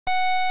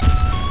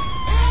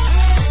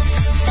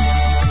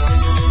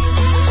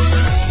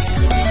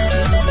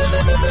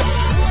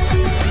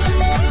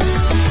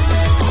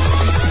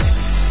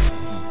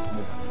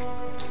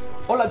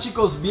Hola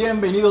chicos,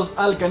 bienvenidos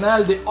al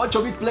canal de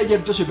 8-bit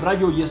player. Yo soy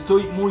Rayo y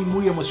estoy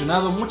muy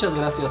emocionado. Muchas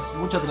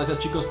gracias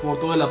chicos por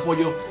todo el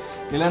apoyo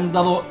que le han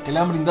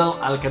brindado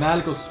al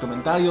canal, con sus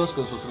comentarios,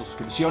 con sus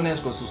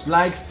suscripciones, con sus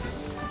likes.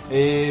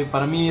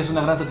 Para mí es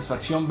una gran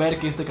satisfacción ver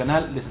que este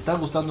canal les está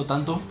gustando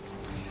tanto.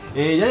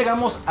 Ya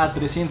llegamos a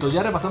 300,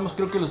 ya repasamos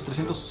creo que los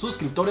 300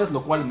 suscriptores,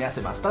 lo cual me hace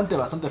bastante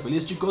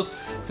feliz chicos.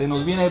 Se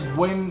nos viene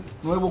buen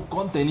nuevo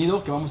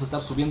contenido que vamos a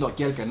estar subiendo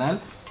aquí al canal.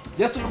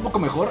 Ya estoy un poco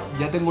mejor,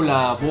 ya tengo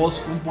la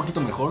voz un poquito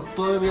mejor,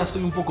 todavía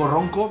estoy un poco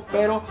ronco,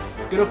 pero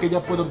creo que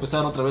ya puedo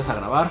empezar otra vez a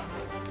grabar.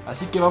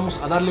 Así que vamos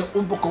a darle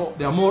un poco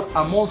de amor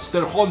a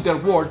Monster Hunter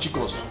World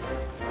chicos.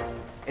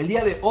 El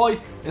día de hoy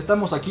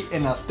estamos aquí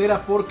en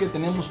Astera porque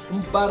tenemos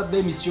un par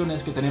de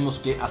misiones que tenemos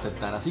que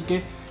aceptar. Así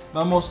que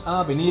vamos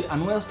a venir a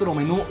nuestro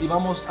menú y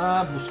vamos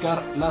a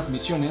buscar las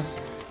misiones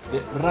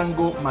de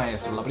rango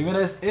maestro. La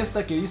primera es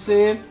esta que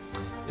dice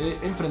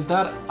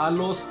enfrentar a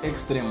los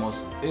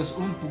extremos. Es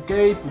un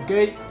Pukei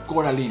Pukei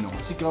Coralino,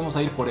 así que vamos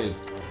a ir por él.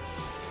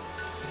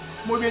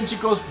 Muy bien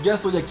chicos, ya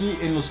estoy aquí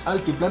en los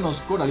altiplanos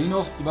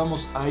coralinos y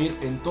vamos a ir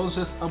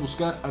entonces a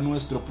buscar a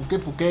nuestro Pukei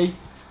Pukei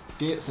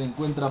que se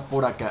encuentra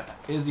por acá.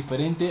 Es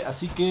diferente,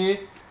 así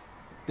que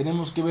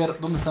tenemos que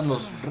ver dónde están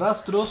los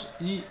rastros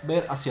y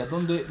ver hacia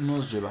dónde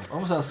nos lleva.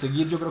 Vamos a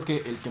seguir yo creo que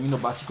el camino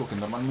básico que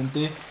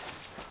normalmente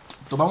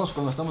tomamos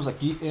cuando estamos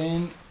aquí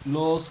en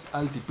los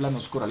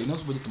altiplanos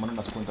coralinos. Voy a tomar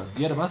unas cuantas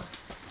hierbas.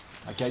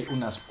 Aquí hay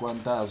unas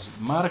cuantas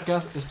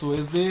marcas. Esto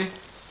es de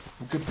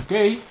Pukei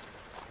Pukei.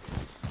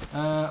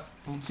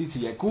 Un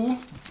Sisiyaku.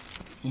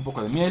 Un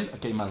poco de miel.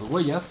 Aquí hay más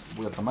huellas.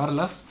 Voy a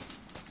tomarlas.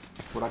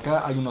 Por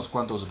acá hay unos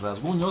cuantos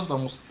rasguños.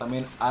 Vamos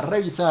también a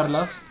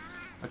revisarlas.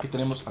 Aquí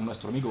tenemos a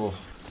nuestro amigo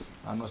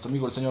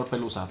el señor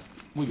Pelusa.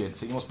 Muy bien,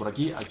 seguimos por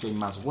aquí. Aquí hay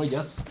más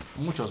huellas.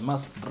 Muchos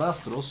más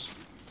rastros.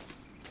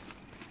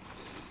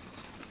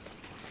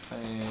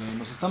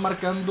 Nos está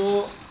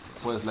marcando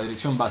pues la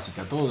dirección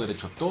básica. Todo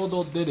derecho,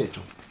 todo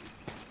derecho.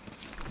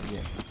 Muy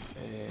bien.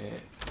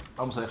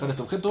 Vamos a dejar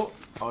este objeto.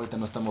 Ahorita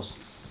no estamos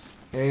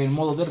en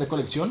modo de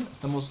recolección.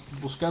 Estamos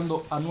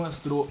buscando a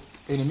nuestro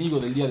enemigo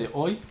del día de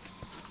hoy.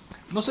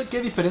 No sé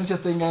qué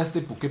diferencias tenga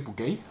este Pukei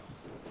Pukei,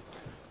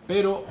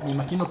 pero me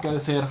imagino que ha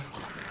de ser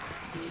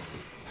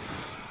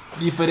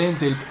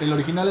diferente. El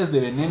original es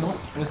de veneno.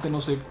 Este no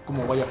sé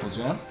cómo vaya a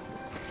funcionar.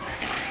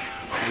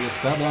 Ahí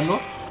está, véanlo.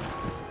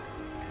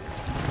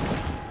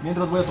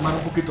 Mientras voy a tomar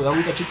un poquito de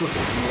agüita chicos,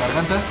 en mi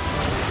garganta.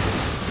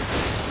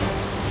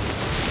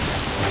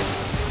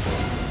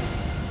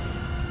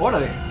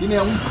 ¡Órale! Tiene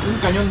un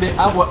cañón de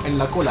agua en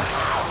la cola.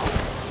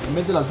 En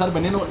vez de lanzar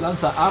veneno,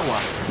 lanza agua.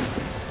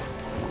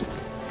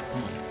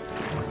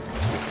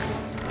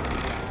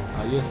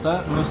 Ahí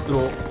está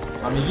nuestro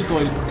amiguito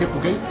el Pukei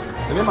Pukei.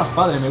 Se ve más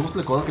padre, me gusta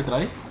el color que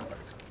trae.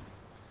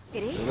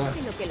 ¿Crees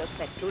que lo que los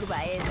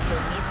perturba es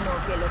lo mismo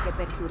que lo que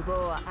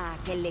perturbó a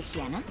aquel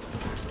legiana?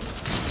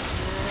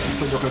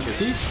 Pues yo creo que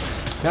sí.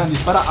 Vean,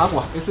 dispara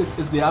agua. Este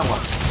es de agua.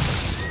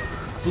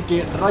 Así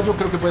que rayo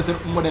creo que puede ser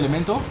un buen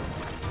elemento.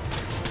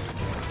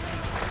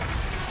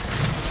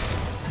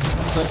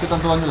 Vamos a ver qué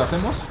tanto daño le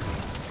hacemos.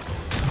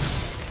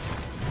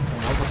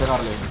 Bueno, vamos a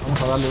pegarle.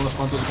 Vamos a darle unos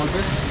cuantos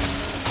golpes.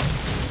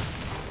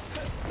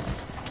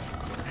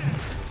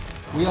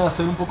 Voy a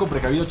ser un poco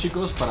precavido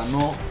chicos para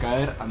no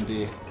caer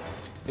ante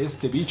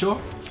este bicho.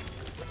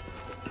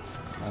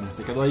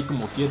 Se quedó ahí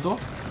como quieto.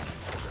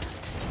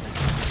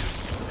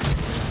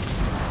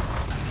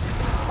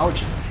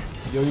 Ouch.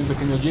 Dio un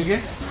pequeño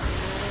llegue.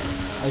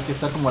 Hay que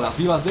estar como a las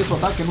vivas de su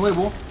ataque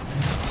nuevo.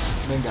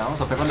 Venga, vamos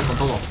a pegarle con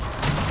todo.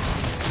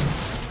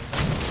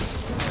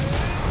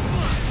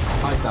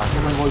 Ahí está, qué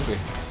buen golpe.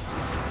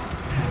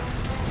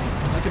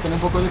 Hay que tener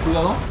un poco de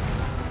cuidado.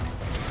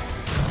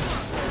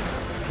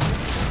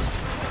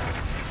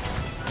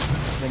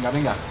 Venga,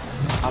 venga.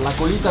 A la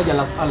colita y a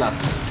las alas.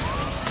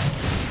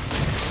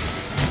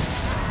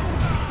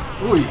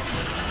 Uy.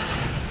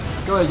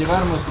 Acaba de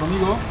llegar nuestro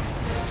amigo.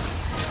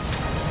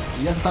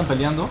 Y ya se están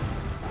peleando.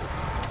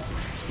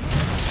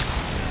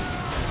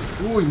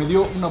 Uy, me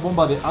dio una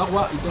bomba de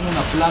agua y tengo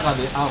una plaga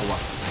de agua.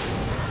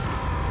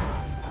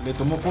 Le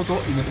tomó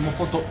foto y me tomó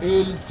foto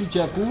el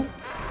Sisiyaku.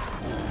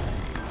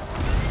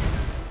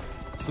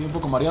 Estoy un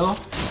poco mareado.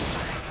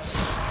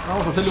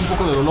 Vamos a hacerle un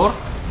poco de dolor.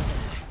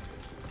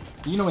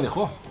 Y no me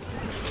dejó.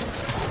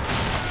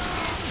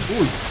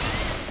 Uy.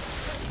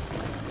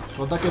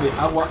 Su ataque de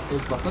agua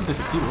es bastante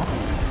efectivo.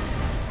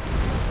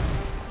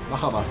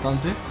 Baja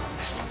bastante.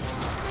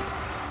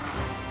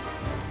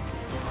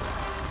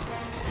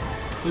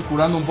 Estoy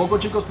curando un poco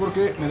chicos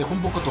porque me dejó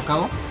un poco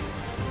tocado.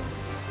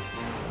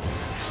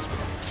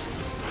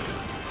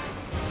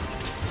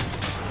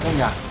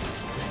 Venga.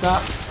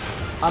 Está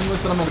a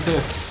nuestra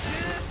merced.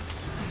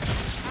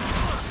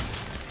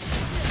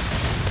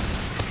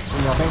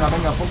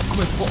 Venga,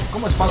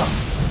 como espada.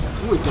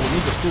 Uy, qué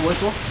bonito estuvo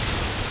eso.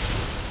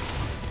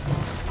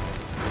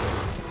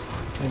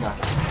 Venga,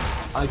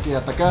 hay que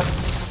atacar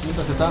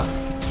mientras está.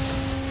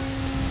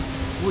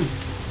 Uy,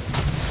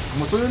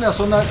 como estoy en una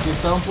zona que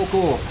está un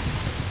poco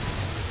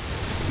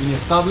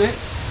inestable,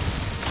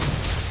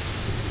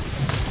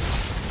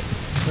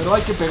 Pero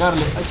hay que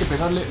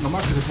pegarle lo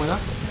más que se pueda.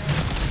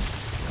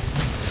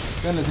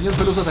 Vean, el señor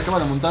Pelusa se acaba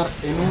de montar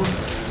en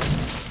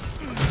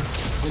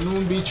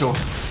un bicho.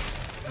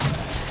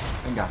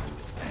 Venga.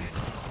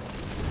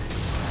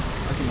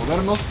 Hay que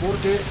movernos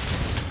porque...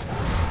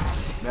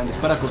 Vean,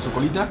 dispara con su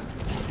colita.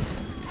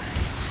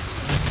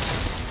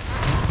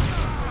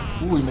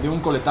 Uy, me dio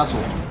un coletazo.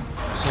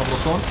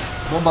 Sabrosón.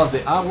 Bombas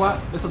de agua.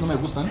 Estas no me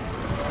gustan.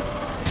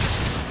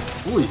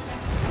 Uy.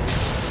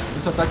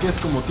 Ese ataque es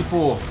como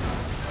tipo...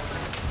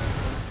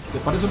 Se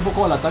parece un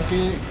poco al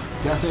ataque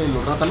que hace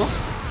los rátalos.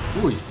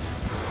 Uy.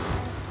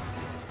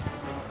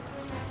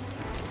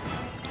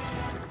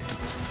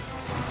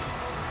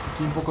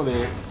 Aquí un poco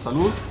de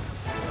salud.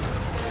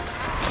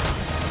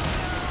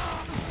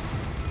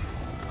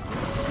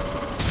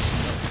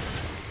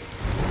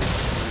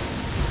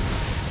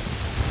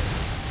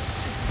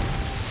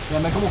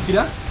 Vean cómo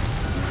gira.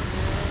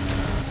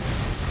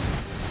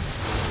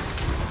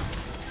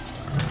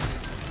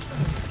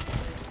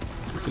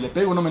 Si le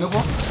pego no me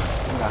enojo.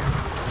 Venga.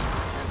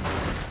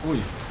 Uy.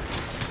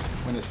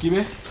 Buen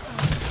esquive.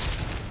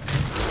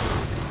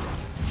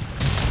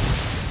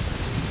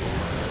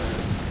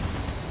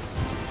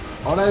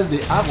 Ahora es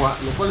de agua,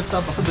 lo cual está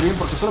bastante bien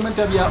porque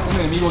solamente había un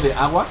enemigo de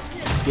agua,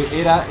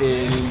 que era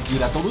el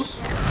Giratorus.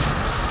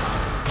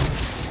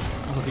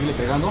 Vamos a seguirle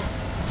pegando.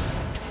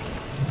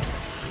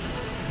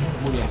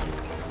 Muy bien.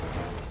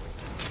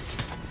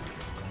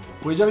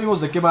 Pues ya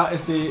vimos de qué va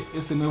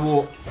este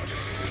nuevo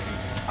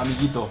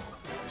amiguito.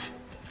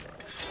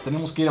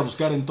 Tenemos que ir a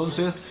buscar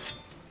entonces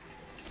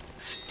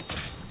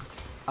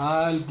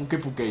al Pukei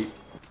Pukei.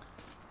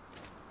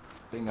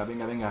 Venga,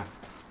 venga, venga.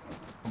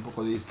 Un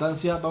poco de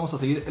distancia. Vamos a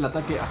seguir el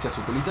ataque hacia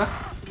su colita.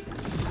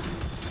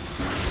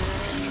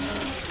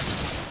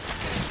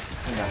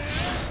 Venga.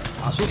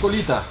 A su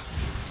colita.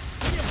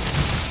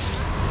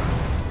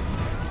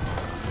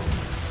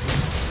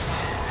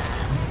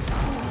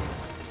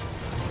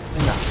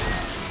 Venga.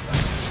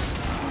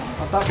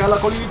 Ataca a la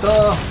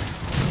colita.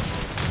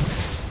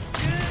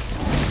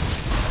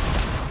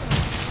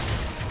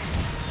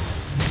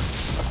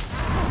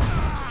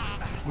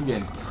 Muy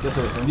bien. Ya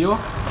se defendió.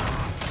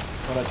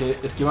 Para que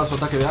esquivar su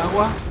ataque de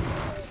agua.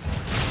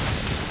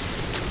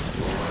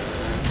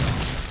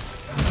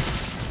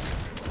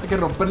 Hay que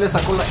romperle esa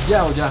cola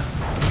ya o ya.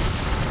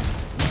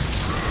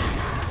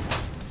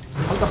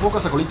 Me falta poco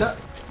esa colita.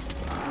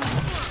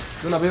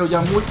 Yo la veo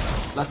ya muy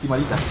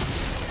lastimadita.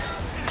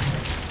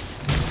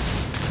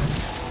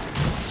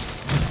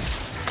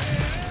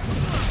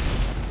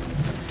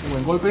 Un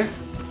buen golpe.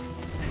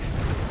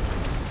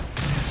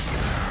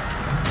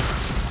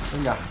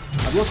 Venga.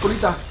 Adiós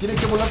colita. Tienen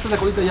que volarse esa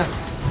colita ya.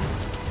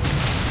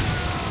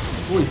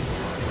 Uy.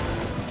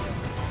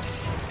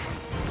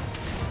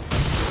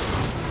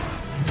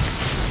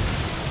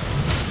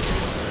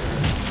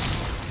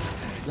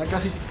 Ya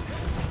casi.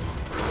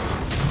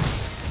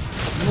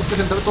 Tenemos que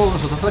centrar todos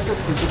nuestros ataques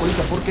en su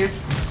colita porque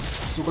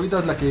su colita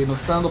es la que nos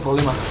está dando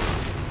problemas.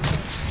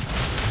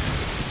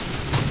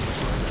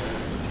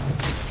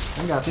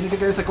 Venga, tiene que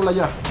caer esa cola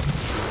ya.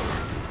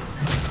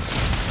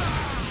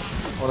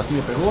 Ahora sí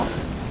me pegó.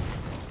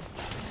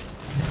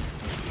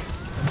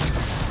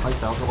 Ahí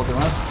está, otro golpe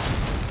más.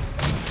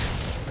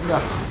 Venga.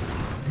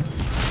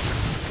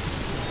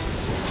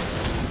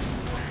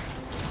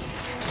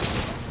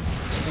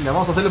 Venga,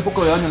 vamos a hacerle un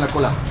poco de daño en la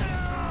cola.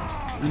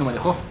 Y no me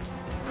dejó.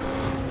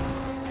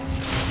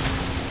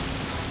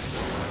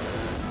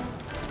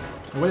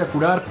 Me voy a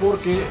curar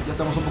porque ya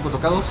estamos un poco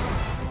tocados.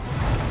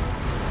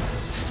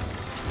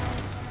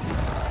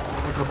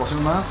 Otra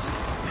poción más.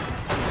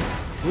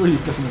 Uy,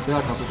 casi me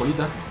pega con su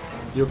colita.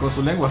 Digo, con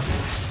su lengua.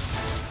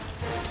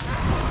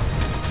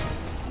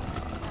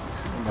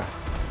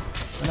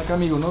 Ven acá,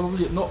 amigo,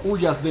 no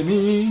huyas de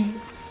mí.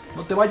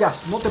 No te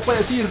vayas, no te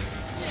puedes ir.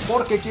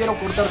 Porque quiero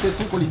cortarte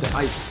tu colita.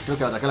 Ay, creo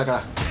que le ataqué la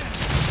cara.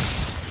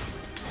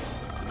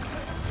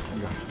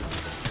 Venga.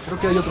 Creo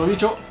que hay otro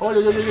bicho. Oye,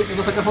 oye, oye, nos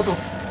va a sacar foto.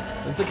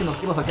 Pensé que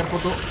nos iba a sacar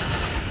foto.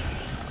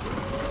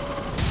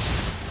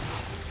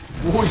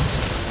 Uy.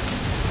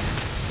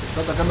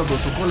 Está atacando con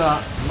su cola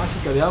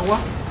mágica de agua.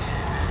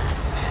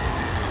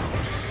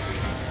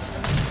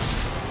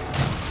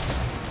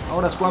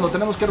 Ahora es cuando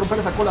tenemos que romper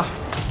esa cola.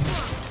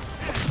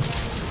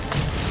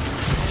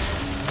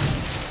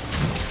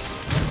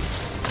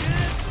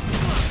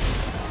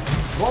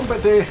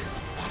 ¡Rómpete!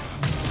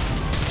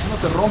 No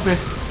se rompe.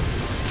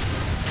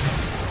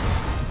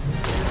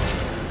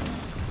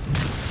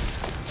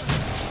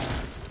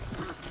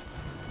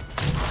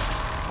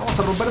 Vamos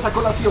a romper esa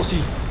cola sí o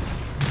sí.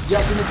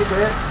 Ya tiene que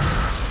caer.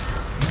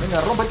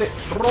 Venga, rómpete.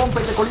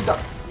 Rómpete, colita.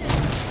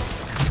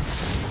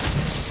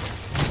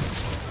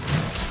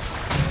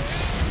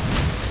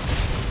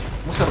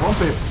 No se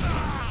rompe.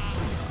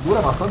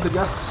 Dura bastante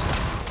ya.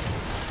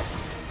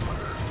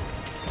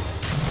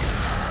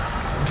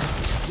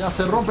 Ya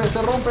se rompe,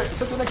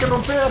 se tiene que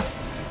romper.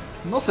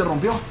 No se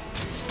rompió.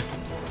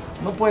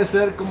 No puede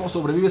ser cómo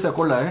sobrevive esa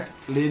cola, ¿eh?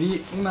 Le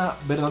di una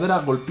verdadera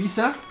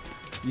golpiza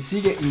y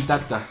sigue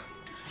intacta.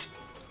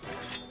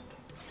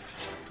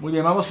 Muy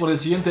bien, vamos por el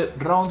siguiente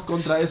round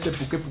contra este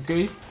Pukei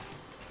Pukei.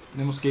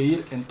 Tenemos que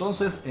ir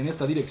entonces en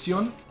esta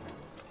dirección.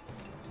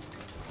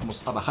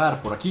 Vamos a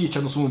bajar por aquí,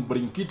 echándonos un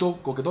brinquito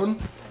coquetón.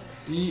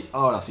 Y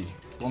ahora sí,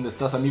 ¿dónde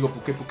estás, amigo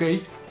Pukei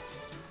Pukei?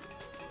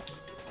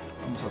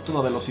 Vamos a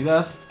toda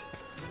velocidad.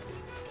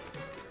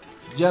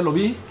 Ya lo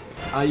vi.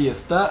 Ahí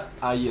está,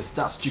 ahí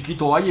estás,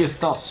 chiquito, ahí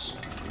estás.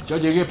 Ya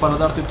llegué para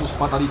darte tus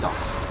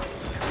pataditas.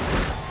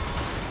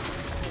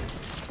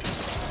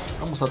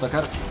 Vamos a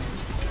atacar.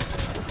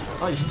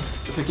 Ay,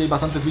 sé que hay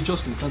bastantes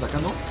bichos que me están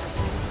atacando.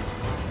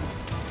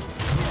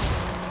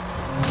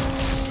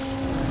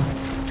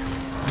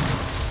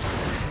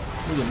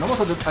 Muy bien, vamos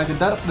a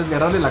intentar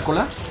desgarrarle la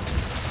cola.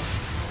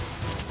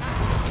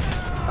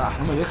 Ah,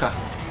 no me deja.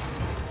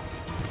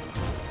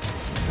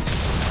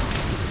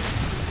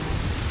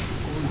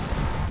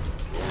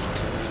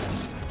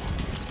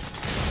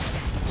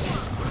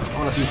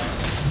 Ahora sí.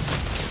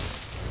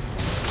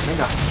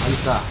 Venga, ahí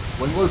está.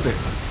 Buen golpe.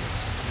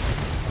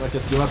 Ahora hay que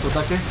esquivar su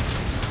ataque.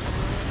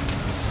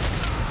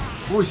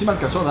 Uy, sí me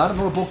alcanzó a dar.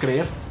 No lo puedo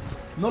creer.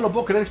 No lo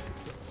puedo creer.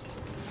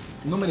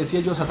 No merecía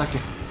yo ese ataque.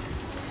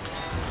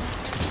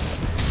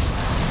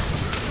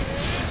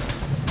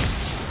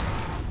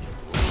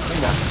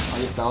 Venga,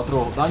 ahí está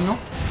otro daño.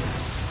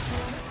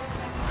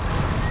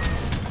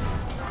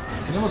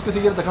 Tenemos que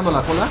seguir atacando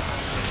la cola.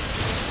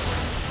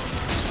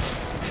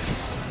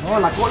 No,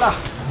 la cola.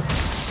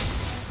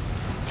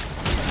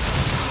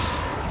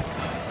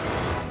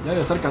 Ya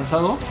debe estar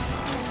cansado.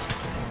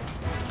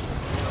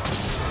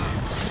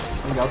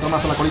 Venga, otro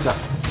más a la colita.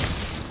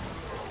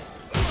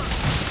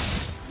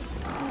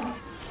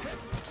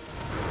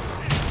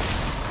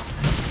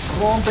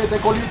 Rómpete,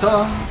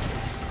 colita.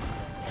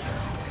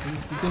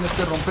 Tú tienes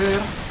que romper.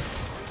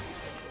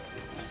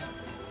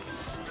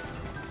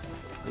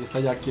 Ahí está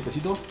ya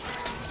quietecito.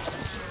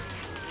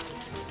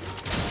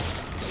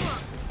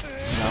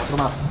 Venga, otro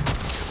más.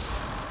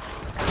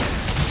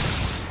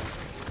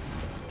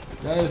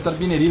 Ya debe estar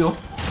bien herido.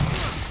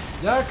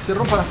 Ya, que se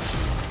rompa.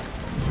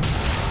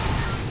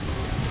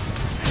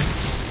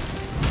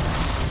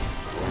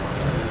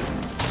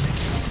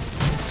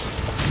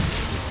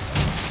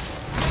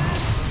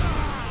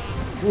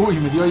 Uy,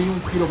 me dio ahí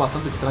un giro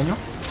bastante extraño.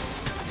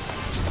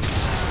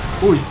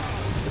 Uy,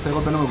 ese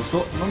golpe no me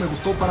gustó. No me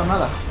gustó para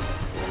nada.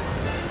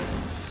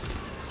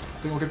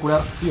 Tengo que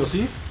curar sí o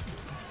sí.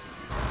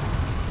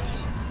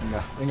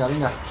 Venga, venga,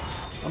 venga.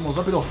 Vamos,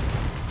 rápido.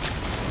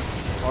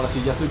 Ahora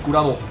sí, ya estoy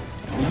curado.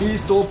 Y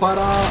listo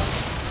para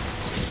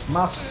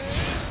más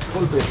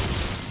golpes.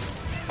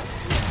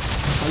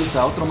 Ahí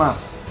está, otro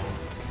más.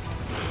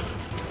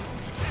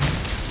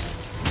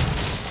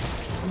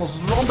 Vamos,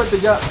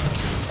 rómpete ya.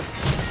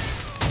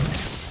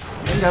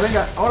 Venga,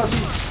 venga, ahora sí.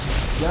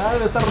 Ya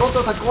debe estar roto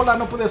esa cola,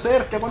 no puede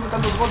ser que aguante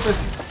tantos golpes.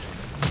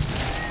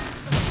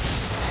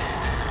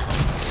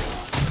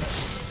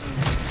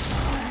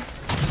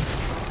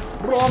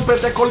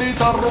 Rómpete,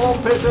 colita,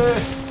 rómpete.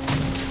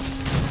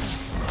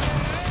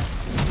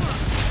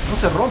 No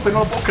se rompe, no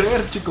lo puedo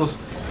creer, chicos.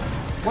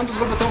 ¿Cuántos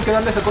golpes tengo que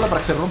darle a esa cola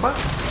para que se rompa?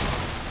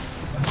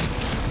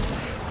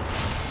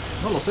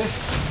 No lo sé.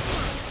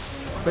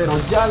 Pero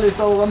ya le he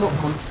estado dando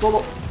con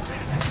todo.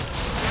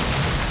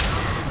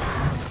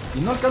 Y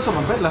no alcanzo a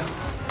romperla.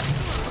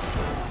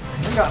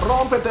 Venga,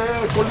 rómpete,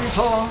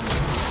 colita.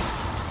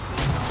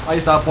 Ahí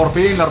está, por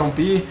fin la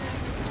rompí.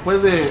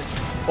 Después de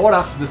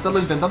horas de estarlo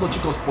intentando,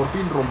 chicos, por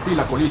fin rompí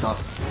la colita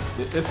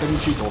de este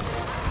bichito.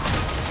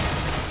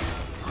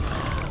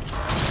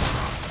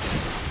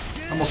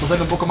 Vamos a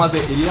hacerle un poco más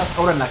de heridas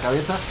ahora en la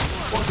cabeza,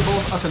 porque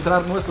vamos a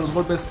centrar nuestros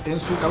golpes en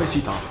su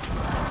cabecita.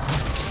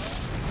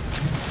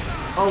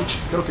 Ouch,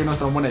 creo que no es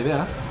tan buena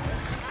idea.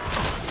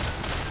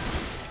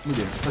 Muy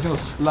bien, está haciendo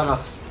sus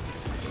plagas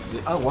de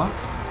agua.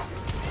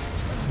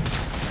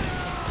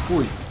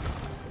 Uy.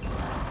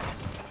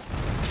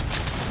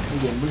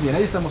 Muy bien,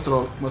 ahí está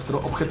nuestro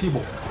objetivo.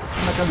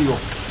 Ven acá, amigo.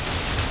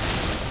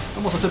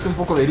 Vamos a hacerte un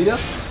poco de heridas.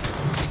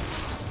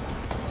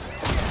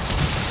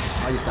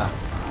 Ahí está.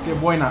 Qué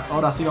buena.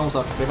 Ahora sí vamos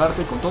a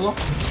pegarte con todo.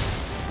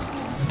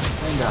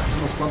 Venga,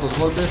 unos cuantos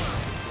golpes.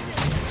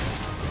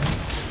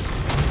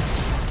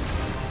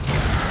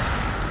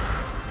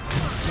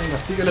 Venga,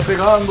 síguele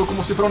pegando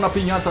como si fuera una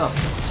piñata.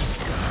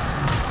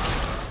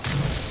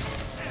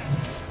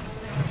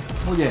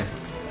 Muy bien.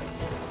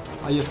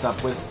 Ahí está,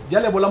 pues ya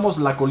le volamos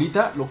la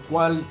colita, lo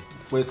cual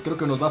pues creo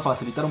que nos va a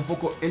facilitar un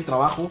poco el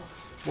trabajo.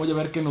 Voy a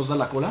ver qué nos da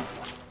la cola.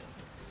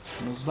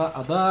 Nos va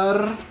a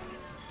dar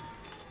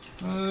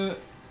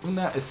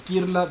una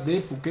esquirla de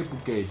Pukei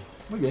Pukei.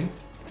 Muy bien.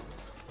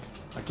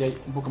 Aquí hay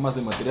un poco más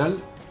de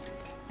material.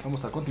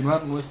 Vamos a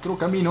continuar nuestro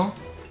camino.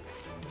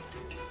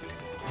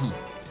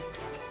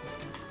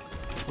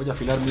 Voy a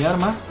afilar mi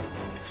arma.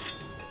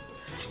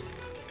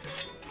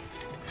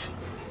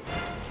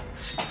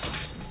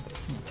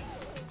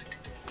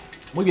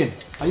 Muy bien,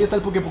 ahí está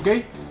el Pukei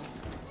Pukei.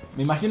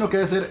 Me imagino que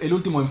debe ser el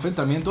último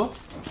enfrentamiento.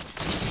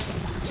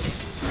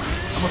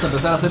 Vamos a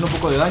empezar a hacerle un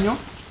poco de daño.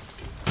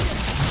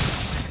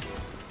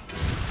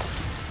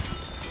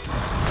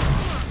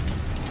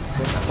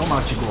 Venga,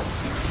 toma, chico.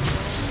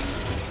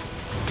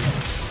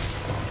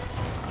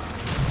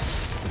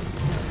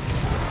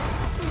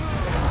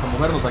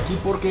 movernos de aquí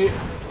porque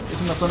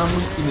es una zona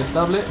muy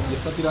inestable y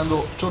está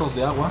tirando chorros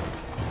de agua.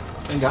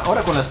 Venga,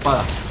 ahora con la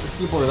espada. Es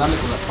tiempo de darle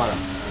con la espada.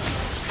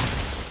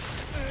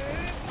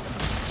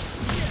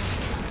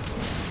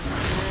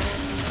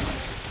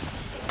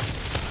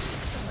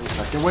 Ahí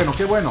está, qué bueno,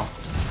 qué bueno.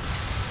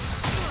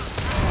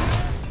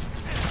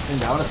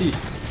 Venga, ahora sí,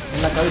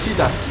 en la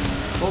cabecita.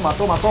 Toma,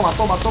 toma, toma,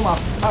 toma, toma.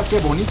 Ah, qué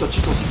bonito,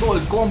 chicos, todo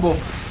el combo.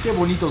 Qué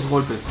bonitos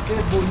golpes, qué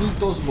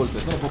bonitos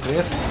golpes. No lo puedo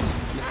creer.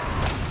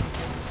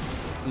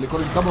 Le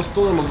conectamos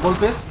todos los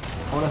golpes.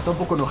 Ahora está un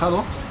poco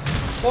enojado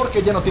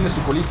porque ya no tiene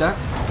su colita.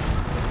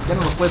 Ya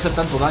no nos puede hacer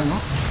tanto daño.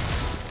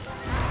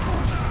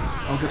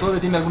 Aunque todavía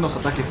tiene algunos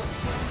ataques.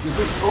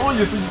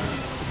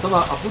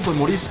 Estaba a punto de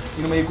morir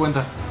y no me di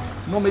cuenta.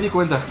 No me di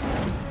cuenta.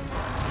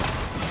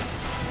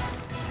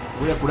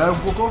 Voy a curar un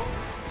poco.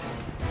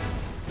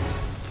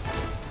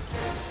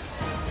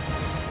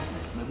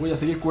 Me voy a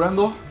seguir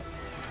curando.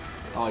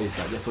 Ahí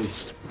está, ya estoy.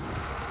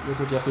 Yo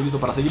creo que ya estoy listo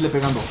para seguirle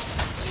pegando.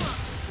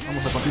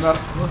 Vamos a continuar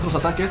nuestros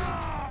ataques.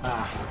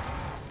 Ah,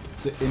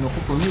 se enojó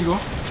conmigo.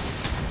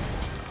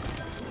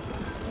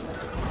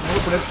 Me voy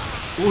a poner...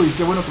 Uy,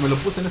 qué bueno que me lo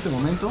puse en este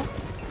momento.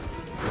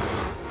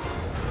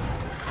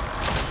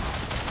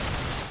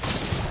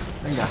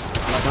 Venga,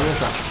 a la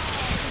cabeza.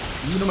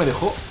 Y no me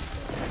dejó.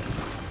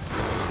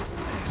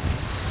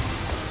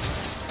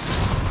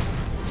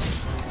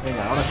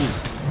 Venga, ahora sí.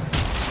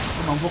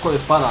 Toma un poco de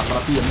espada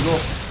para ti, amigo.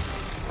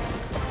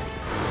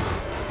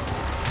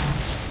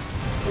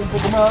 Un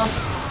poco más.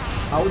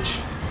 Ouch.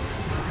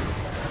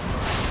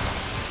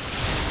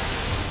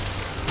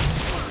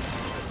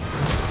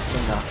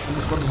 Venga,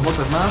 unos cuantos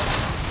golpes más.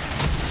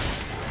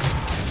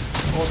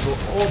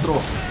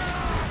 Otro.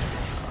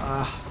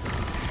 Ah,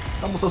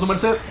 estamos a su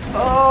merced.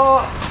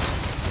 Ah.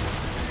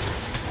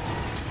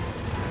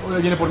 Ahora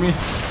viene por mí.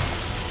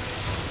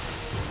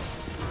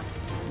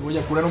 Voy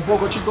a curar un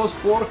poco, chicos,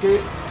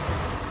 porque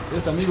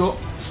este amigo...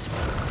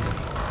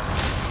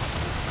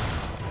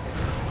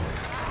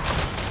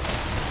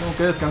 Tengo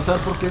que descansar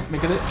porque me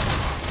quedé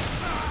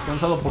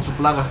cansado por su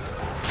plaga.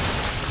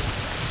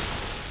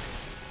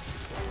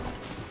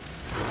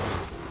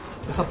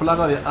 Esa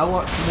plaga de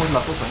agua es muy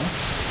latosa,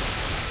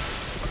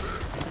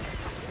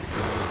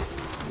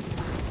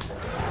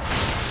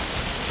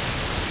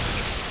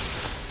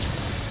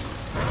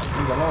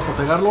 Venga, vamos a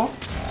cegarlo.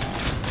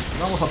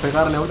 Vamos a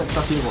pegarle ahorita que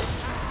está ciego.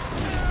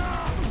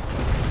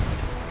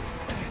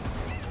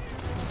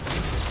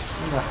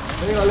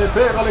 Venga,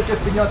 pégale que es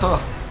piñata.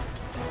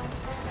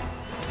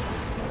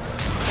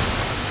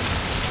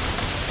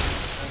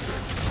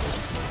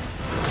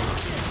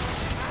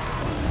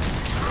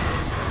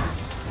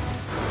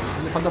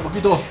 Le falta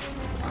poquito.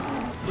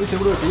 Estoy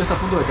seguro de que ya está a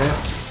punto de caer.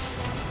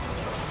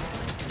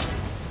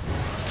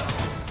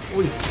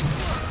 Uy,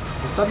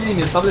 está bien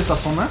inestable esta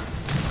zona,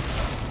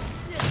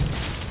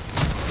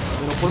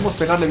 pero podemos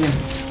pegarle bien.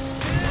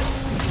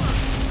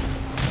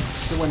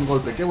 Qué buen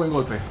golpe, qué buen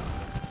golpe.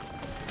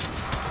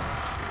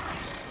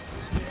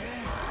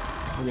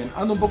 Muy bien,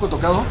 ando un poco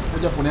tocado.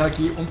 Voy a poner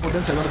aquí un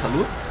potenciador de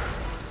salud.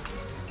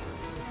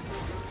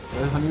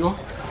 Gracias, amigo.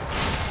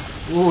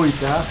 Uy,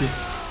 casi.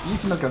 Y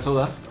si me alcanzó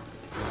a dar.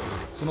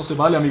 Eso no se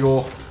vale,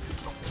 amigo.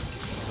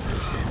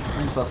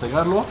 Vamos a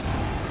cegarlo.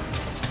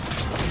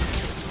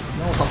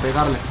 Vamos a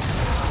pegarle.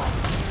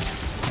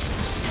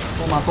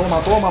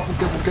 Toma,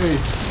 Pukei Pukei.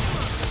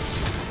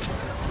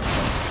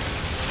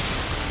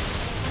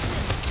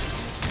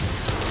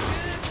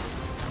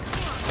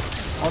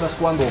 Ahora es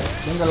cuando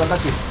venga el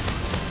ataque.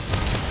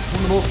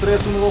 1, 2,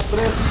 3, 1, 2,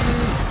 3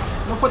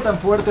 y... No fue tan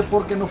fuerte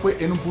porque no fue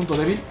en un punto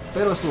débil,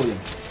 pero estuvo bien.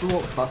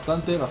 Estuvo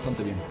bastante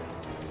bien.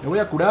 Me voy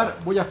a curar,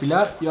 voy a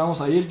afilar y vamos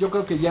a ir. Yo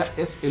creo que ya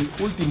es el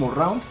último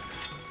round.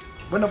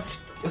 Bueno,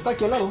 está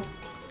aquí al lado.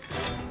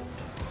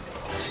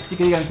 Así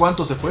que digan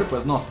cuánto se fue,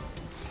 pues no.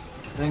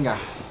 Venga,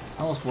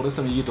 vamos por este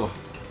amiguito.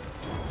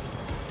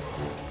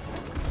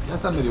 Ya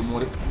está medio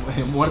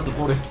muerto,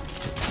 pobre.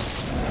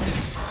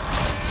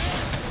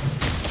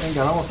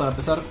 Venga, vamos a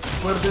empezar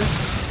fuerte.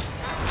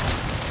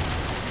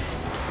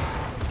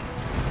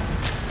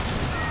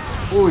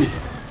 Uy.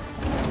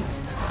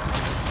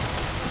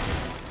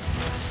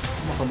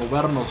 Vamos a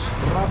movernos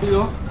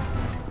rápido.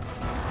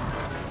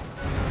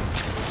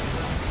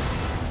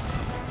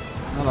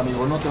 Nada,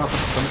 amigo, no te vas a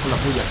salir con la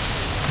tuya.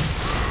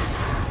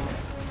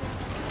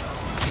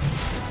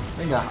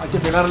 Venga, hay que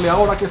pegarle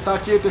ahora que está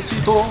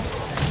quietecito.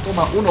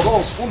 Toma, 1,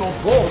 2, 1,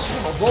 2,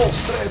 1, 2,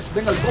 3.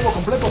 Venga, el combo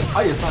completo.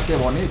 Ahí está, qué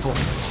bonito.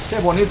 Qué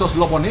bonito es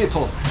lo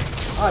bonito.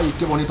 Ay,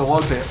 qué bonito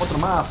golpe. Otro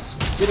más.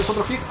 ¿Quieres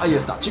otro hit? Ahí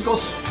está,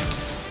 chicos.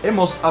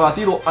 Hemos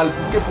abatido al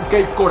Pukei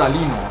Pukei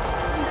Coralino.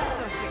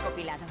 Datos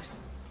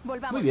recopilados.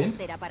 Volvamos Muy bien. a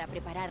Estera para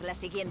preparar la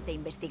siguiente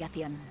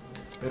investigación.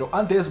 Pero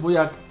antes voy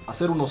a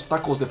hacer unos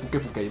tacos de Pukei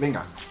Pukei.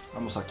 Venga,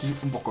 vamos aquí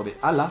un poco de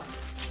ala,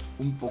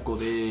 un poco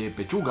de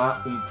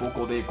pechuga, un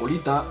poco de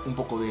colita, un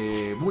poco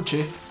de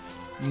buche,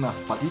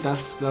 unas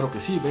patitas, claro que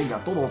sí.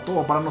 Venga,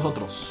 todo para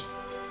nosotros.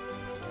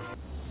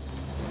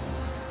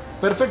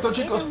 Perfecto,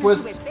 chicos,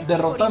 pues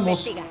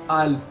derrotamos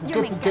al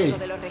Pukei Pukei.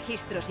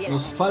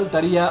 Nos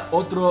faltaría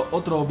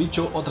otro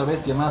bicho, otra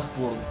bestia más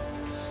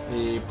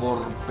por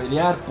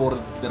pelear, por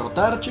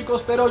derrotar,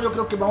 chicos. Pero yo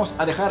creo que vamos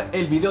a dejar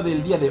el video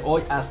del día de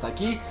hoy hasta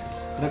aquí.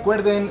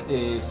 Recuerden,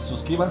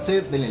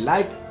 suscríbanse, denle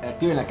like,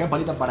 activen la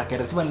campanita para que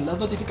reciban las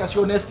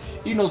notificaciones.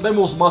 Y nos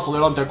vemos más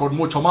adelante con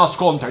mucho más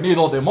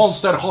contenido de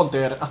Monster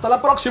Hunter. ¡Hasta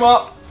la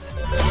próxima!